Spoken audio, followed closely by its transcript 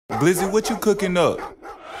Glizzy, what you cooking up?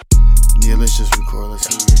 Yeah, let's just record. Let's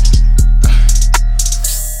see.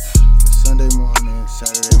 Sunday morning,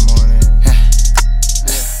 Saturday morning.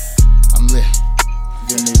 I'm lit.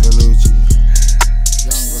 Vinny Vellucci.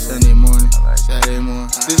 Sunday morning, Saturday morning.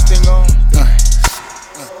 This thing on.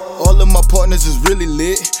 All of my partners is really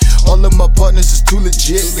lit. All of my partners is too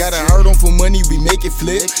legit. Got a hard on for money, we make it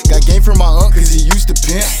flip. Got game from my aunt cause he used to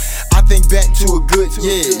pimp. I think back to a good,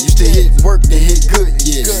 yeah. Used to hit work, then hit good,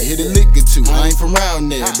 yeah. Hit a lick or two, I ain't from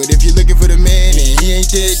round there. But if you're looking for the man and he ain't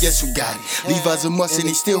there, guess who got it? Levi's a must and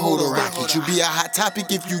they still hold a rocket. You be a hot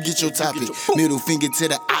topic if you get your topic. Middle finger to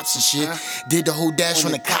the ops and shit. Did the whole dash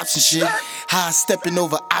on the cops and shit. High stepping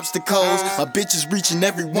over obstacles. My bitch is reaching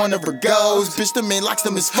every one of her goals. Bitch, the man locks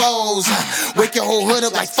them as foes. Wake your whole hood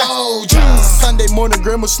up like foes. Sunday morning,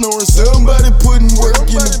 grandma snoring. Somebody putting work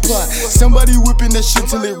in the pot. Somebody whipping that shit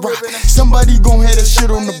till it rock. Somebody gon' have that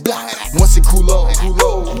shit on the block. Once it cool off.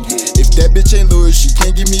 If that bitch ain't loyal, she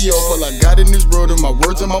can't get me off. All I got in this world are my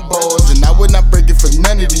words and my balls. And I would not break it for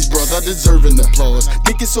none of these bros. I deserve an applause.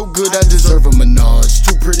 Think it's so good, I deserve a menage.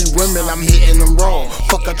 Two pretty women, I'm hitting them raw.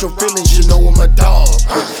 Fuck out your feelings, you know I'm a dog.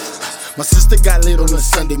 My sister got lit on a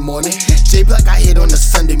Sunday morning. J Block got hit on a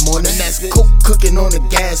Sunday morning. That's coke cooking on the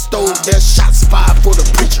gas stove. There's shots fired for the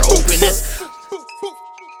preacher open. That's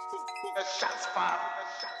shots fired.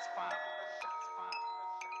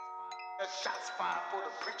 Shots fired for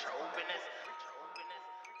the preacher open.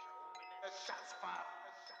 Shots fired.